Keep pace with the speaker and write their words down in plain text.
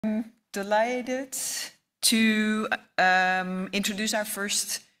delighted to introduce our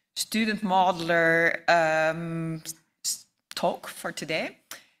first student modeler talk for today.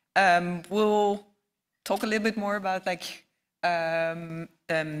 We'll talk a little bit more about like Sebrian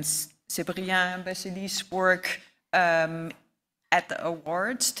Beselly's work at the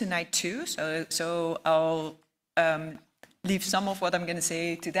awards tonight too. So I'll leave some of what I'm going to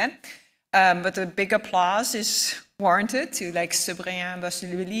say to them. But a big applause is warranted to like Sebrian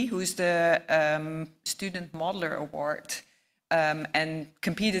Beselly, who's the Student Modeler Award and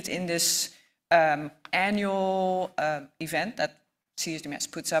competed in this annual event that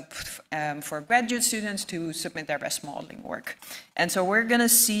CSDMS puts up for graduate students to submit their best modeling work. And so we're going to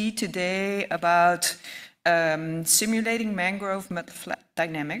see today about simulating mangrove mudflat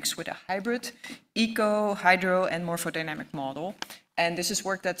dynamics with a hybrid eco, hydro, and morphodynamic model. And this is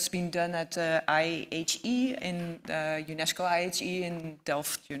work that's been done at IHE in UNESCO IHE in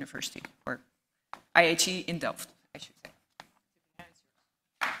Delft University, or IHE in Delft, I should say.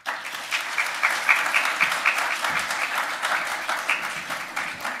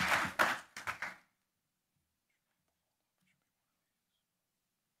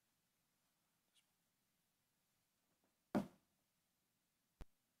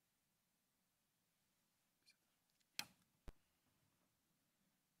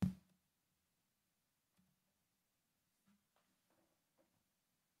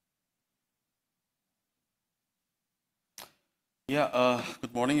 Yeah,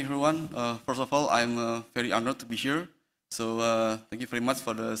 good morning, everyone. First of all, I'm very honored to be here. So thank you very much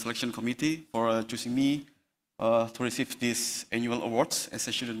for the selection committee for choosing me to receive this annual awards as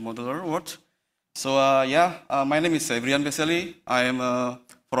a student modeler award. So my name is Sebrian Beselly. I am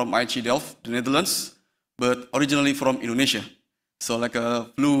from IHE Delft, the Netherlands, but originally from Indonesia. So like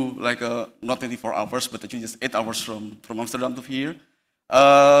flew like not 24 hours, but actually just 8 hours from Amsterdam to here.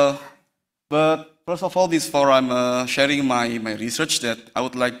 But first of all, this forum, I'm sharing my research that I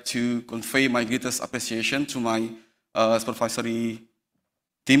would like to convey my greatest appreciation to my supervisory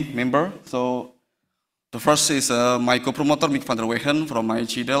team member. So the first is my co-promoter, Mick van der Wegen from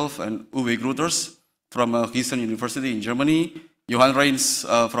IHE Delft, and Uwe Gruters from Gießen University in Germany, Johan Reins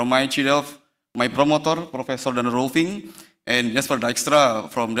from IHE Delft, my promoter, Professor Dan Rolfing, and Jasper Dijkstra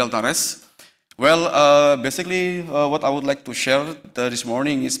from Delta Res. Well, basically, what I would like to share this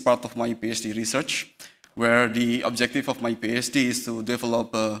morning is part of my PhD research, where the objective of my PhD is to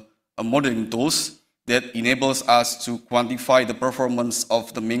develop a modeling tools that enables us to quantify the performance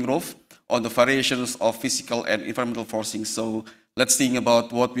of the mangrove on the variations of physical and environmental forcing. So let's think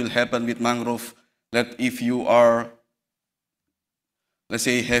about what will happen with mangrove, that if you are, let's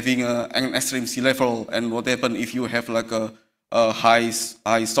say, having an extreme sea level, and what happens if you have like a high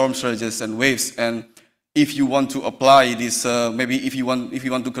storm surges and waves, and if you want to apply this, maybe if you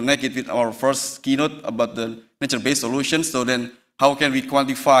want to connect it with our first keynote about the nature-based solutions, so then how can we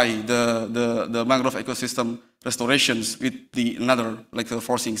quantify the mangrove ecosystem restorations with the another like the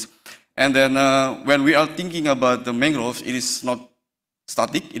forcings? And then when we are thinking about the mangroves, it is not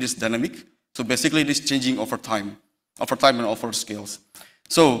static, it is dynamic. So basically, it is changing over time and over scales.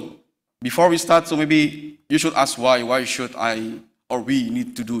 So before we start, so maybe you should ask why should I or we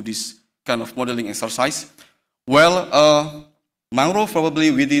need to do this kind of modeling exercise? Well, mangrove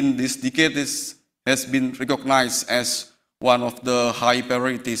probably within this decade has been recognized as one of the high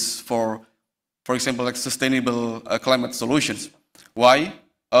priorities for example, like sustainable climate solutions. Why?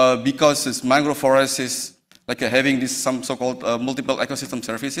 Because this mangrove forest is like having this some so-called multiple ecosystem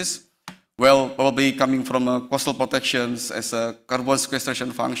services. Well, probably coming from coastal protections as a carbon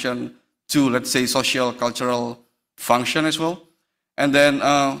sequestration function, to, let's say, social, cultural function as well. And then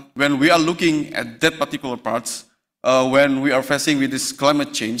when we are looking at that particular parts, when we are facing with this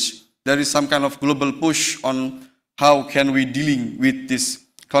climate change, there is some kind of global push on how can we dealing with this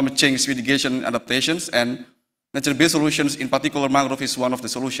climate change mitigation and adaptations, and nature-based solutions, in particular mangrove, is one of the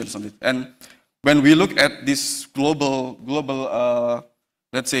solutions on it. And when we look at this global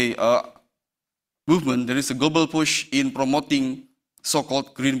let's say, movement, there is a global push in promoting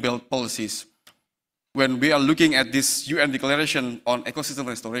so-called green belt policies. When we are looking at this UN declaration on ecosystem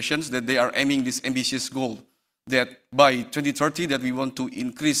restorations, that they are aiming this ambitious goal that by 2030 that we want to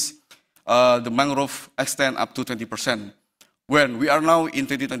increase the mangrove extent up to 20%. When we are now in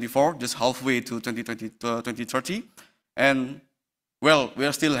 2024, just halfway to 2030, and well, we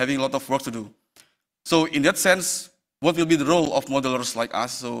are still having a lot of work to do. So in that sense, what will be the role of modelers like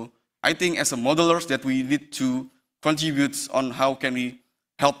us? So I think as a modelers that we need to contribute on how can we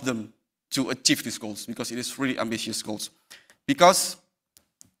help them to achieve these goals, because it is really ambitious goals. Because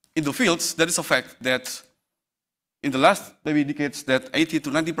in the fields, there is a fact that in the last maybe decades that 80 to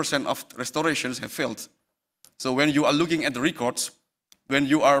 90% of restorations have failed. So when you are looking at the records, when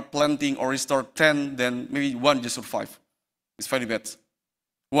you are planting or restore 10, then maybe one just survive. It's very bad.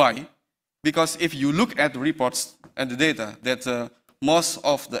 Why? Because if you look at the reports and the data that most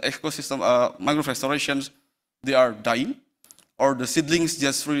of the ecosystem mangrove restorations, they are dying, or the seedlings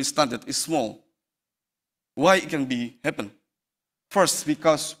just really stunted, is small. Why it can be happen? First,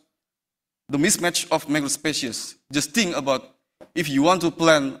 because the mismatch of mangrove species. Just think about if you want to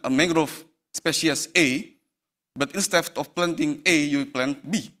plant a mangrove species A, but instead of planting A, you plant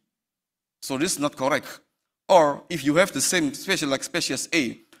B. So this is not correct. Or if you have the same species like species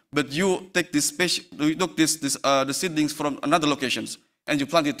A, but you take this species, you took the seedlings from another locations and you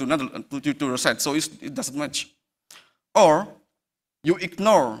plant it to another to your site, so it doesn't match. Or you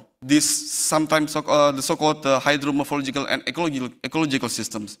ignore this sometimes the so-called hydromorphological and ecological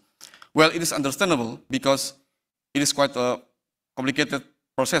systems. Well, it is understandable because it is quite complicated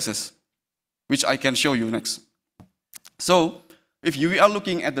processes, which I can show you next. So, if we are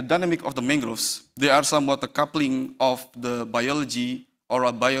looking at the dynamic of the mangroves, there are somewhat a coupling of the biology or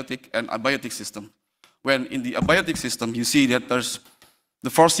abiotic and abiotic system. When in the abiotic system, you see that there's the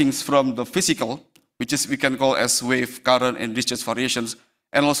forcings from the physical, which is we can call as wave, current, and discharge variations,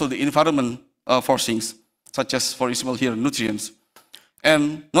 and also the environment forcings, such as, for example, here, nutrients.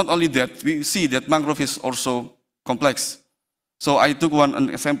 And not only that, we see that mangrove is also complex. So I took an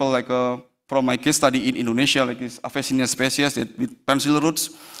example like from my case study in Indonesia, like this Avicennia species with pencil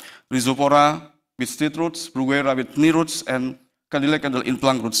roots, Rhizopora with street roots, Bruguera with knee roots, and Candila in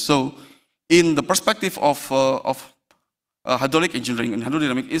plank roots. So in the perspective of hydraulic engineering and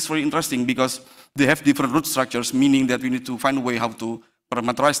hydrodynamic, it's very interesting because they have different root structures, meaning that we need to find a way how to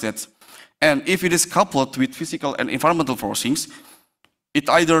parameterize that. And if it is coupled with physical and environmental forcings, it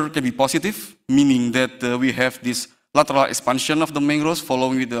either can be positive, meaning that we have this lateral expansion of the mangroves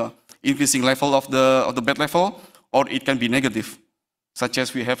following with the increasing level of the bed level, or it can be negative, such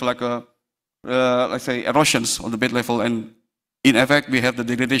as we have like a, let's say, erosions on the bed level, and in effect, we have the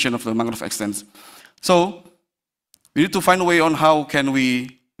degradation of the mangrove extents. So we need to find a way on how can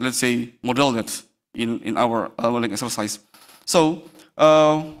we, let's say, model that in our modeling exercise. So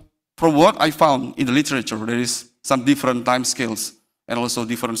from what I found in the literature, there is some different time scales and also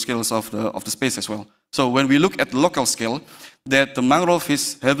different scales of the space as well. So when we look at the local scale, that the mangrove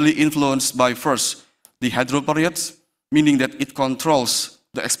is heavily influenced by first the hydroperiods, meaning that it controls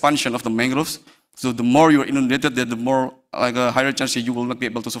the expansion of the mangroves. So the more you're inundated, the more like a higher chance you will not be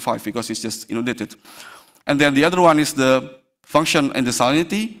able to survive because it's just inundated. And then the other one is the function and the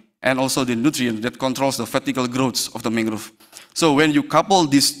salinity, and also the nutrient that controls the vertical growth of the mangrove. So when you couple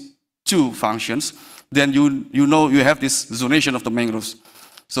these two functions, then you know you have this zonation of the mangroves.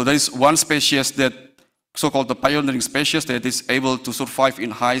 So there is one species that so-called the pioneering species that is able to survive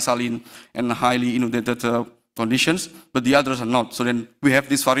in high saline and highly inundated conditions, but the others are not. So then we have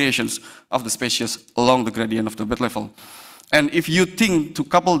these variations of the species along the gradient of the bed level. And if you think to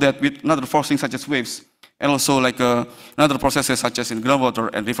couple that with another forcing such as waves, and also like another processes such as in groundwater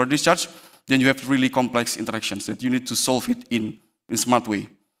and river discharge, then you have really complex interactions that you need to solve it in a smart way.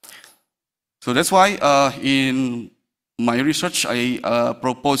 So that's why in my research, I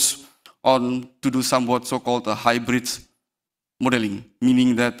propose on to do somewhat so-called a hybrid modeling,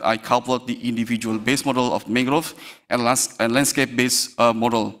 meaning that I coupled the individual base model of mangrove and landscape-based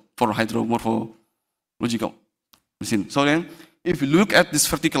model for hydromorphological machine. So then, if you look at these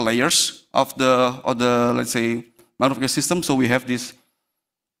vertical layers of the let's say mangrove ecosystem, so we have these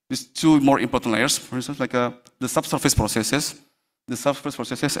two more important layers, for instance, like the subsurface processes,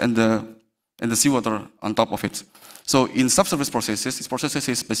 and the seawater on top of it. So in subsurface processes, this processes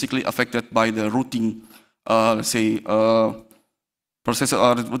is basically affected by the rooting, let's say, process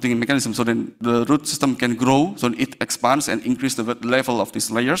or rooting mechanism. So then the root system can grow, so it expands and increase the level of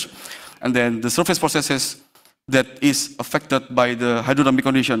these layers. And then the surface processes that is affected by the hydrodynamic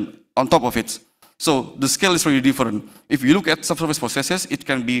condition on top of it. So the scale is really different. If you look at subsurface processes, it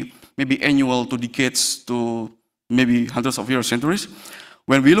can be maybe annual to decades to maybe hundreds of years, centuries.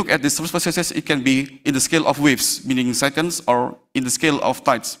 When we look at the surface processes, it can be in the scale of waves, meaning seconds, or in the scale of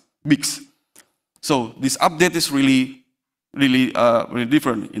tides, weeks. So this update is really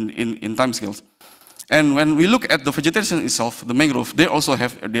different in time scales. And when we look at the vegetation itself, the mangrove, they also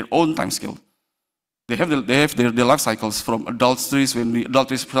have their own time scale. They have their life cycles from adult trees. When the adult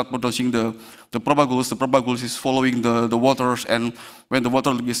trees start producing the propagules is following the waters, and when the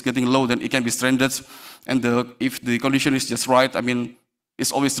water is getting low, then it can be stranded. And if the condition is just right, I mean,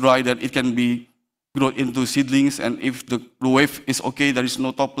 it's always dry, then it can be grow into seedlings, and if the wave is okay, there is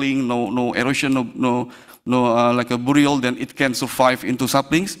no toppling, no erosion, no like a burial, then it can survive into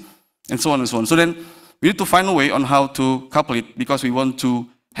saplings, and so on and so on. So then we need to find a way on how to couple it, because we want to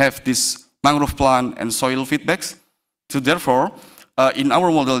have this mangrove plant and soil feedbacks. So therefore, in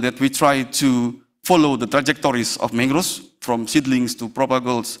our model that we try to follow the trajectories of mangroves from seedlings to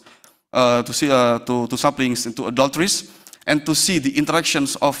propagules, to saplings and to adult trees, and to see the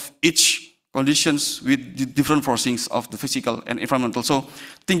interactions of each conditions with the different forcings of the physical and environmental. So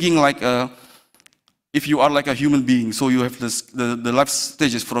thinking like if you are like a human being, so you have the life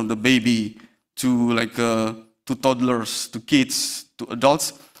stages from the baby to like to toddlers, to kids, to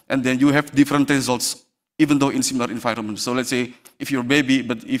adults, and then you have different results even though in similar environments. So let's say if you're a baby,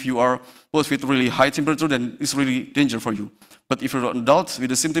 but if you are posed with really high temperature, then it's really danger for you. But if you're an adult with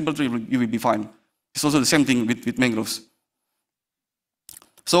the same temperature, you will be fine. It's also the same thing with mangroves.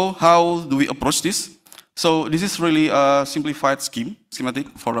 So how do we approach this? So this is really a simplified schematic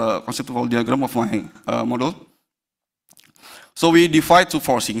for a conceptual diagram of my model. So we divide two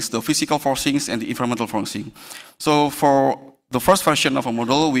forcings, the physical forcings and the environmental forcing. So for the first version of a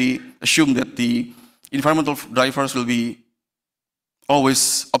model, we assume that the environmental drivers will be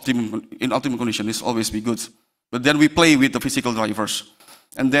always in optimum condition, is always be good. But then we play with the physical drivers.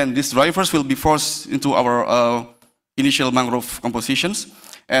 And then these drivers will be forced into our initial mangrove compositions.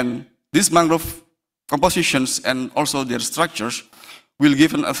 And these mangrove compositions and also their structures will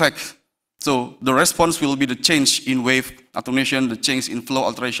give an effect. So the response will be the change in wave attenuation, the change in flow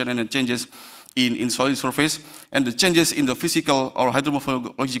alteration, and the changes in soil surface. And the changes in the physical or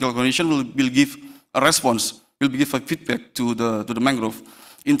hydromorphological condition will give a response, will give a feedback to the mangrove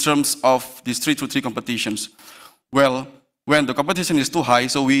in terms of these 3-to-3 competitions. Well, when the competition is too high,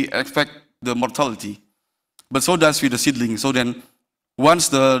 so we expect the mortality. But so does with the seedling. So then once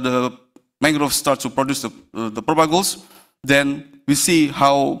the mangrove starts to produce the propagules, then we see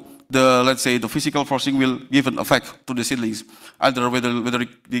how let's say the physical forcing will give an effect to the seedlings, either whether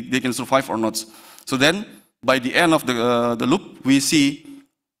they can survive or not. So then by the end of the loop, we see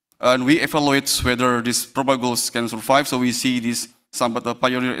and we evaluate whether these propagules can survive. So we see this somewhat the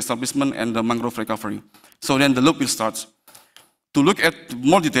pioneer establishment and the mangrove recovery. So then the loop will start. To look at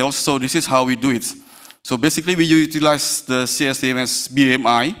more details, so this is how we do it. So basically we utilize the CSDMS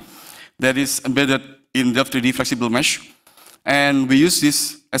BMI that is embedded in the 3D flexible mesh. And we use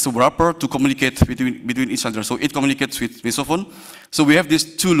this as a wrapper to communicate between each other. So it communicates with mesophone. So we have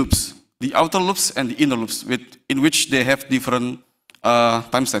these two loops, the outer loops and the inner loops, in which they have different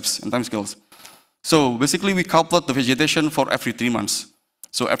time steps and time scales. So basically we calculate the vegetation for every 3 months.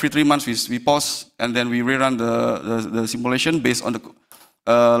 So every 3 months we pause and then we rerun the simulation based on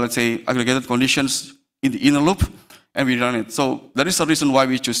the, let's say, aggregated conditions in the inner loop, and we run it. So that is the reason why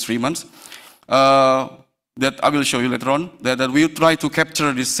we choose 3 months. That I will show you later on, that we try to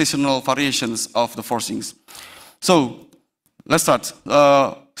capture the seasonal variations of the forcings. So let's start.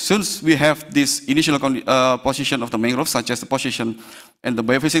 Since we have this initial position of the mangrove, such as the position and the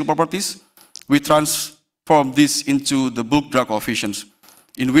biophysical properties, we transform this into the bulk drag coefficients,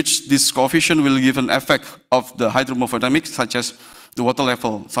 in which this coefficient will give an effect of the hydromorphodynamics, such as the water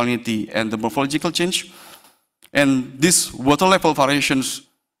level, salinity, and the morphological change. And these water level variations,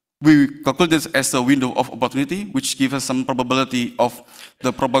 we calculate this as a window of opportunity, which gives us some probability of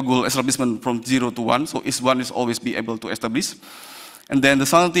the propagule establishment from 0 to 1. So each one is always be able to establish. And then the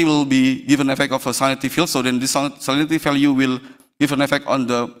salinity will be given effect of a salinity field. So then this salinity value will give an effect on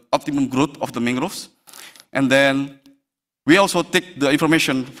the optimum growth of the mangroves. And then we also take the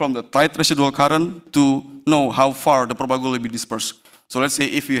information from the tide residual current to know how far the propagule will be dispersed. So let's say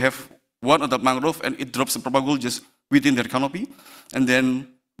if you have one adult mangrove and it drops the propagule just within their canopy, and then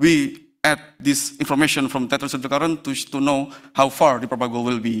we add this information from tide residual current to know how far the propagule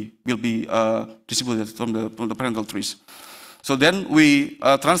will be distributed from the parental trees. So then we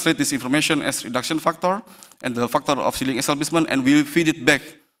translate this information as reduction factor and the factor of seedling establishment, and we feed it back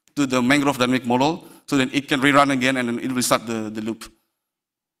to the mangrove dynamic model, so then it can rerun again and then it will start the loop.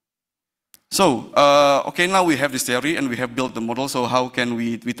 So, okay, now we have this theory and we have built the model, so how can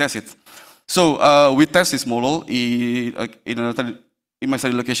we test it? So we test this model in my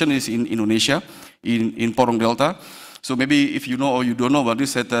study location is in Indonesia, in Porong Delta. So maybe if you know or you don't know about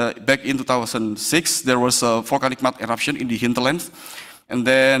this, that back in 2006, there was a volcanic mud eruption in the hinterland. And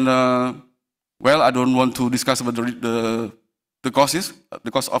then, well, I don't want to discuss about the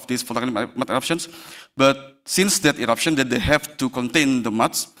cause of these volcanic mud eruptions. But since that eruption, that they have to contain the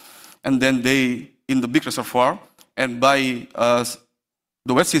muds, and then they, in the big reservoir, and by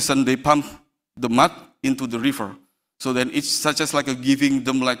the wet season, they pump the mud into the river. So then it's such as like giving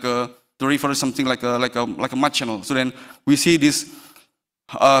them like a the river is something like a mud channel. So then we see this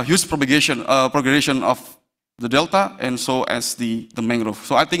huge progression of the delta and so as the mangrove.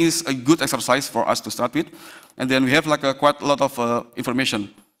 So I think it's a good exercise for us to start with. And then we have like quite a lot of information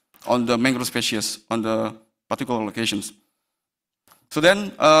on the mangrove species on the particular locations. So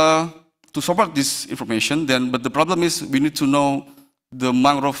then to support this information, but the problem is we need to know the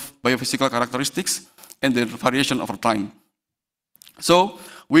mangrove biophysical characteristics and their variation over time. So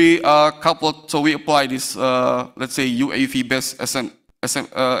we we apply this, let's say UAV-based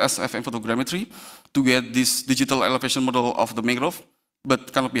SFM photogrammetry to get this digital elevation model of the mangrove,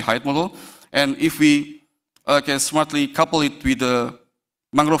 but cannot be height model. And if we can smartly couple it with the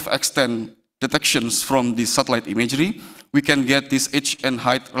mangrove extent detections from the satellite imagery, we can get these age and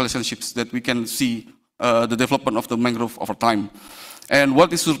height relationships that we can see the development of the mangrove over time. And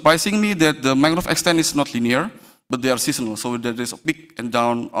what is surprising me that the mangrove extent is not linear, but they are seasonal. So there is a peak and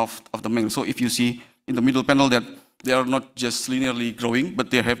down of the mangrove. So if you see in the middle panel that they are not just linearly growing,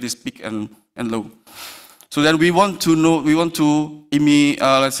 but they have this peak and low. So then we want to know,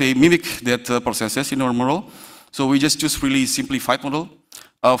 let's say, mimic that processes in our model. So we just choose really simplified model,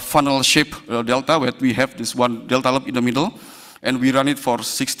 a funnel shape delta, where we have this one delta loop in the middle, and we run it for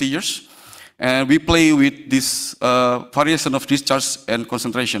 60 years. And we play with this variation of discharge and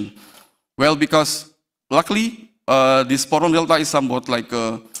concentration. Well, because luckily, this Poron delta is somewhat like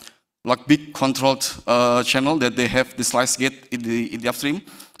big controlled channel that they have the slice gate in the upstream.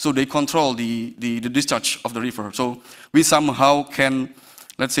 So they control the discharge of the river. So we somehow can,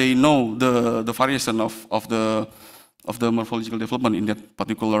 let's say, know the variation of the morphological development in that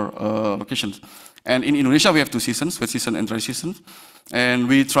particular location. And in Indonesia, we have 2 seasons, wet season and dry season. And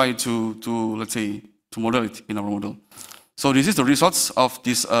we try to let's say, to model it in our model. So this is the results of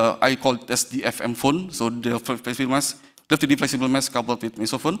this, I call it as the FM phone. So the flexible mass coupled with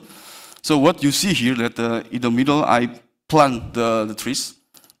mesophone. So what you see here, that in the middle, I plant the trees,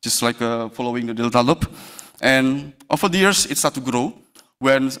 just like following the delta loop. And over the years, it starts to grow.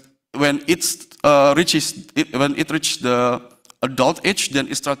 When it reaches the adult age, then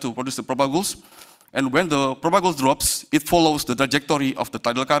it starts to produce the propagules. And when the propagules drops, it follows the trajectory of the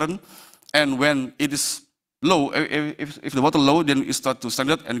tidal current. And when it is low, if the water low, then it starts to stand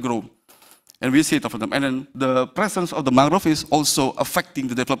up and grow. And we see it over them. And then the presence of the mangrove is also affecting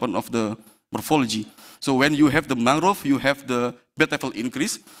the development of the morphology. So when you have the mangrove, you have the bed level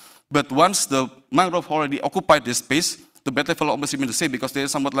increase. But once the mangrove already occupied the space, the bed level almost remains the same because they are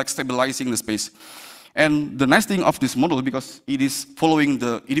somewhat like stabilizing the space. And the nice thing of this model, because it is following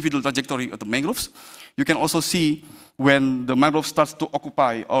the individual trajectory of the mangroves, you can also see when the mangrove starts to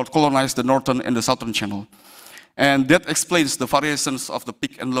occupy or colonize the northern and the southern channel. And that explains the variations of the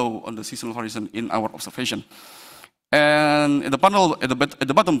peak and low on the seasonal variation in our observation. And in the panel, at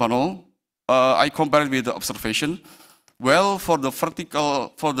the bottom panel, I compare it with the observation. Well, for the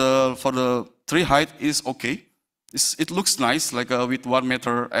vertical, for the tree height is okay. It looks nice, like with 1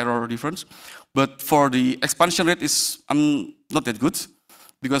 meter error difference. But for the expansion rate is not that good,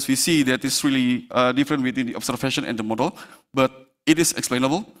 because we see that it's really different within the observation and the model. But it is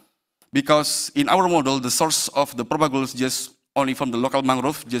explainable, because in our model, the source of the propagules just only from the local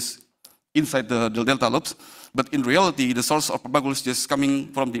mangrove, just inside the delta loops. But in reality, the source of propagules just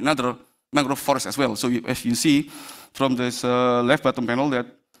coming from the another mangrove forest as well. So as you see from this left bottom panel, that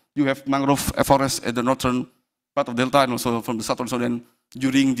you have mangrove forest at the northern part of delta and also from the southern. So then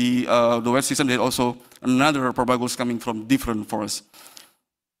during the wet season, there also another propagules coming from different forests.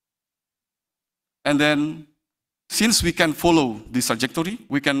 And then, since we can follow this trajectory,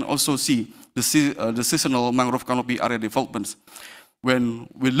 we can also see the seasonal mangrove canopy area developments. When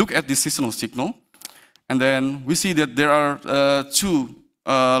we look at this seasonal signal, and then we see that there are 2,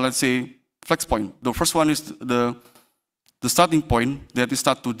 let's say, flex points. The first one is the starting point that it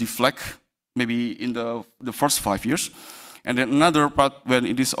start to deflect, maybe in the first 5 years. And then another part when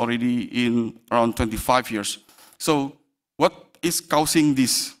it is already in around 25 years. So what is causing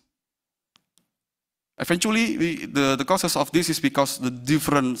this? Eventually, the causes of this is because the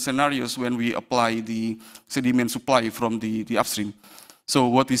different scenarios when we apply the sediment supply from the upstream. So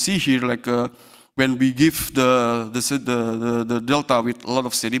what we see here, like when we give the delta with a lot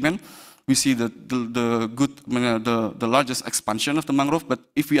of sediment, we see the largest expansion of the mangrove. But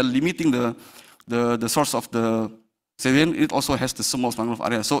if we are limiting the source of the sediment, it also has the smallest mangrove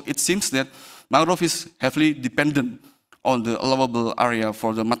area. So it seems that mangrove is heavily dependent on the allowable area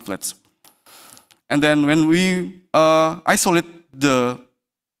for the mudflats. And then when we isolate the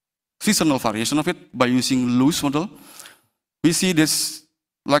seasonal variation of it by using loose model, we see this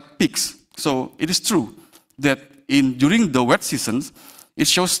like peaks. So it is true that during the wet seasons, it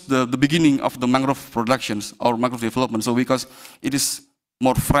shows the beginning of the mangrove productions or mangrove development. So because it is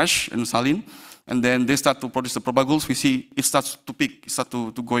more fresh and saline, and then they start to produce the propagules, we see it starts to peak, it starts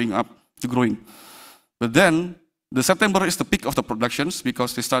to going up, to growing. But then the September is the peak of the productions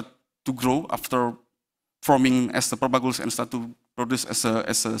because they start to grow after forming as the propagules and start to produce as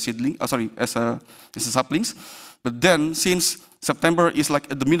a seedling, as a saplings. But then since September is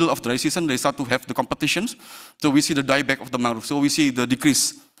like at the middle of dry season, they start to have the competitions. So we see the dieback of the mangrove. So we see the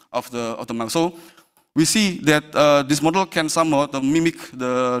decrease of the mangrove. So we see that this model can somewhat mimic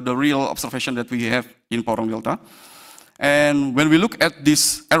the real observation that we have in Porong Delta. And when we look at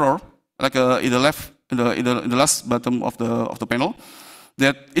this error, like in the left, in the last bottom of the panel,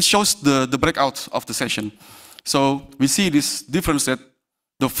 that it shows the breakout of the session. So we see this difference that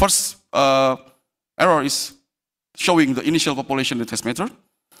the first error is showing the initial population that has mattered,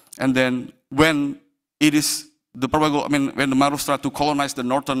 and then when it is the probable, when the mangroves start to colonize the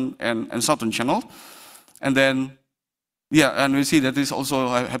northern and southern channel, and then and we see that is also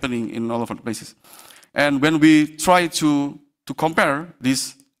happening in all of the places. And when we try to compare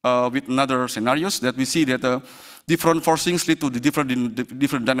this with another scenarios, that we see that different forcings lead to the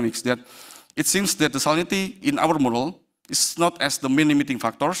different dynamics. That it seems that the salinity in our model is not as the main limiting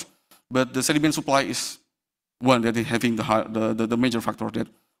factors, but the sediment supply is one that is having the major factor. That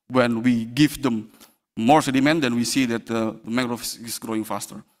when we give them more sediment, then we see that the mangrove is growing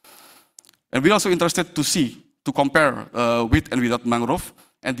faster. And we're also interested to compare with and without mangrove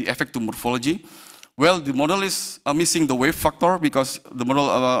and the effect to morphology. Well, the model is missing the wave factor because the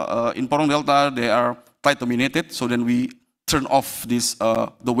model in Porong Delta, they are tide dominated. So then we turn off this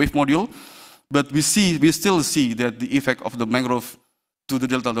the wave module. But we still see that the effect of the mangrove to the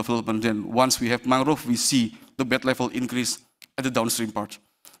delta development. Then once we have mangrove, we see the bed level increase at the downstream part.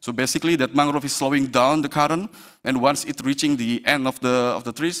 So basically, that mangrove is slowing down the current, and once it's reaching the end of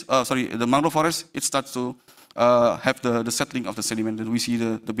the trees, the mangrove forest, it starts to have the settling of the sediment, and we see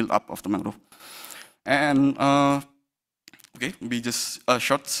the build up of the mangrove. And okay, maybe just a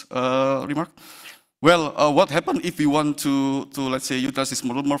short remark. Well, what happened if we want to let's say utilize this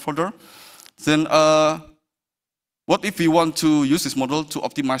model more further? Then what if we want to use this model to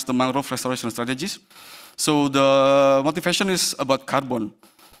optimize the mangrove restoration strategies? So the motivation is about carbon.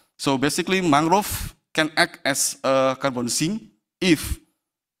 So basically, mangrove can act as a carbon sink if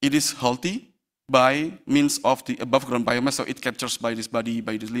it is healthy by means of the above ground biomass. So it captures by this body,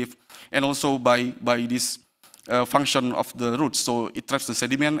 by this leaf, and also by this function of the roots. So it traps the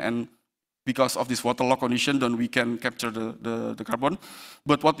sediment, and because of this waterlogged condition, then we can capture the carbon.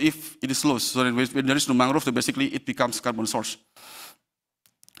 But what if it is lost? So when there is no mangrove, then basically it becomes carbon source.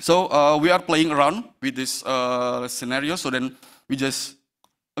 So we are playing around with this scenario. So then we just,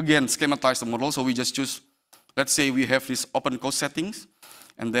 again, schematize the model. So we just choose, let's say we have these open coast settings,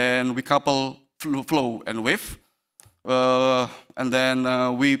 and then we couple flow and wave. And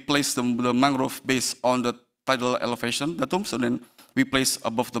then we place the mangrove based on the tidal elevation datum. So then we place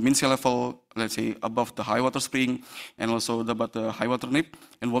above the mean sea level, let's say above the high water spring, and also above the high water nip.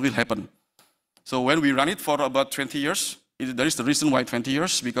 And what will happen? So when we run it for about 20 years, there is the reason why 20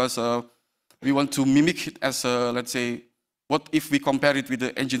 years, because we want to mimic it as, let's say, what if we compare it with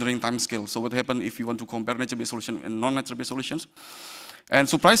the engineering time scale? So what happens if you want to compare nature-based solutions and non-nature-based solutions? And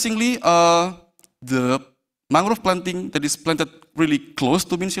surprisingly, the mangrove planting that is planted really close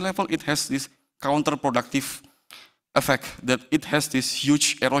to mean sea level, it has this counterproductive effect that it has this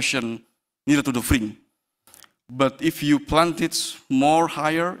huge erosion near to the fringe. But if you plant it more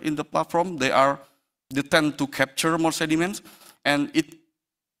higher in the platform, they tend to capture more sediments, and it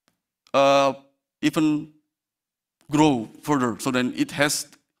even grow further. So then it has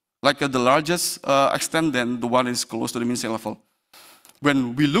like the largest extent than the one is close to the mean sea level.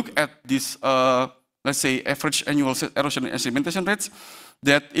 When we look at this, let's say, average annual erosion and sedimentation rates,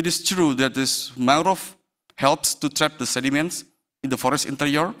 that it is true that this mangrove helps to trap the sediments in the forest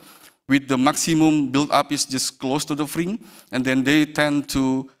interior, with the maximum build-up is just close to the fringe, and then they tend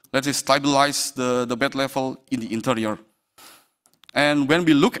to, let's say, stabilize the bed level in the interior. And when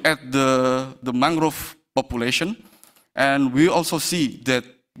we look at the mangrove population, and we also see that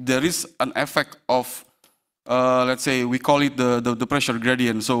there is an effect of, let's say, we call it the pressure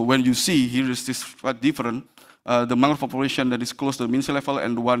gradient. So when you see, here is this quite different, the mangrove population that is close to the mean sea level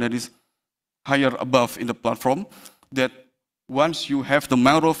and the one that is higher above in the platform, that once you have the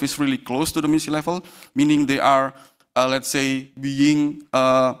mangrove is really close to the mean sea level, meaning they are, let's say, being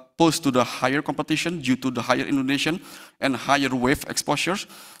posed to the higher competition due to the higher inundation and higher wave exposures.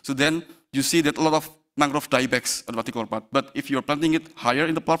 So then you see that a lot of mangrove diebacks at a particular part. But if you're planting it higher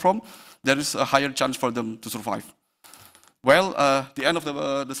in the platform, there is a higher chance for them to survive. Well, the end of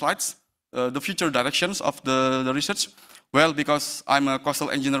the slides, the future directions of the research. Well, because I'm a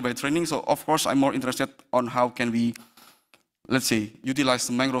coastal engineer by training, so of course I'm more interested on how can we, let's say, utilize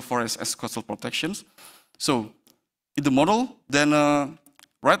the mangrove forest as coastal protections. So in the model, then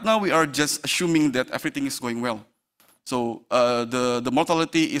right now we are just assuming that everything is going well. So the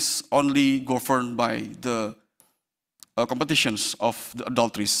mortality is only governed by the competitions of the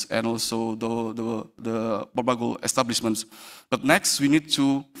adulteries and also the Barbago establishments. But next, we need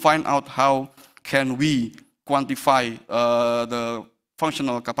to find out how can we quantify the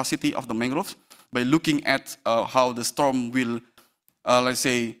functional capacity of the mangroves by looking at how the storm will, let's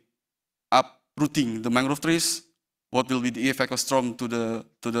say, uprooting the mangrove trees. What will be the effect of storm to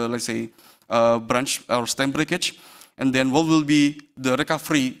the let's say branch or stem breakage, and then what will be the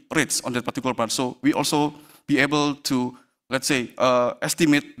recovery rates on that particular part. So we also be able to, let's say,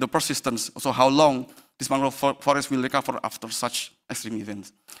 estimate the persistence, so how long this mangrove forest will recover after such extreme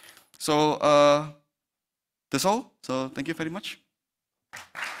events. So that's all. So thank you very much.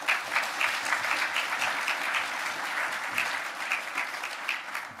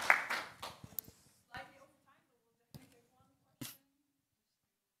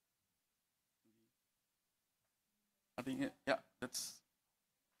 I think, yeah, that's...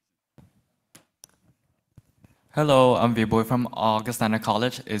 Hello, I'm Viboy from Augustana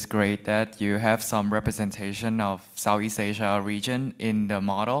College. It's great that you have some representation of Southeast Asia region in the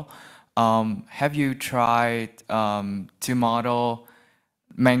model. Have you tried to model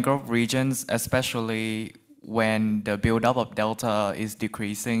mangrove regions, especially when the buildup of delta is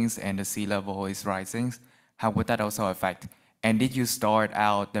decreasing and the sea level is rising? How would that also affect? And did you start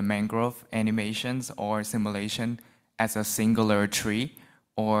out the mangrove animations or simulation as a singular tree,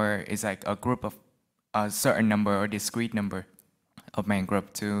 or is like a group of a certain number or discrete number of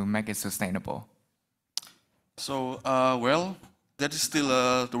mangrove to make it sustainable? So, well, that is still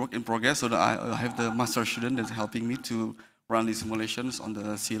the work in progress. So I have the master student that's helping me to run these simulations on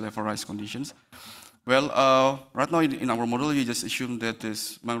the sea level rise conditions. Well, right now in our model, we just assume that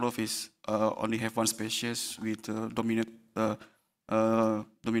this mangrove is only have one species with dominant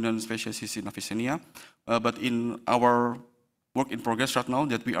species is in Avicennia. But in our work in progress right now,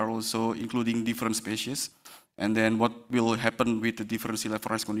 that we are also including different species, and then what will happen with the different sea level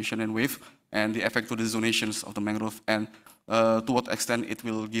rise condition and wave, and the effect to the zonations of the mangrove, and to what extent it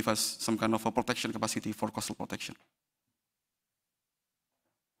will give us some kind of a protection capacity for coastal protection.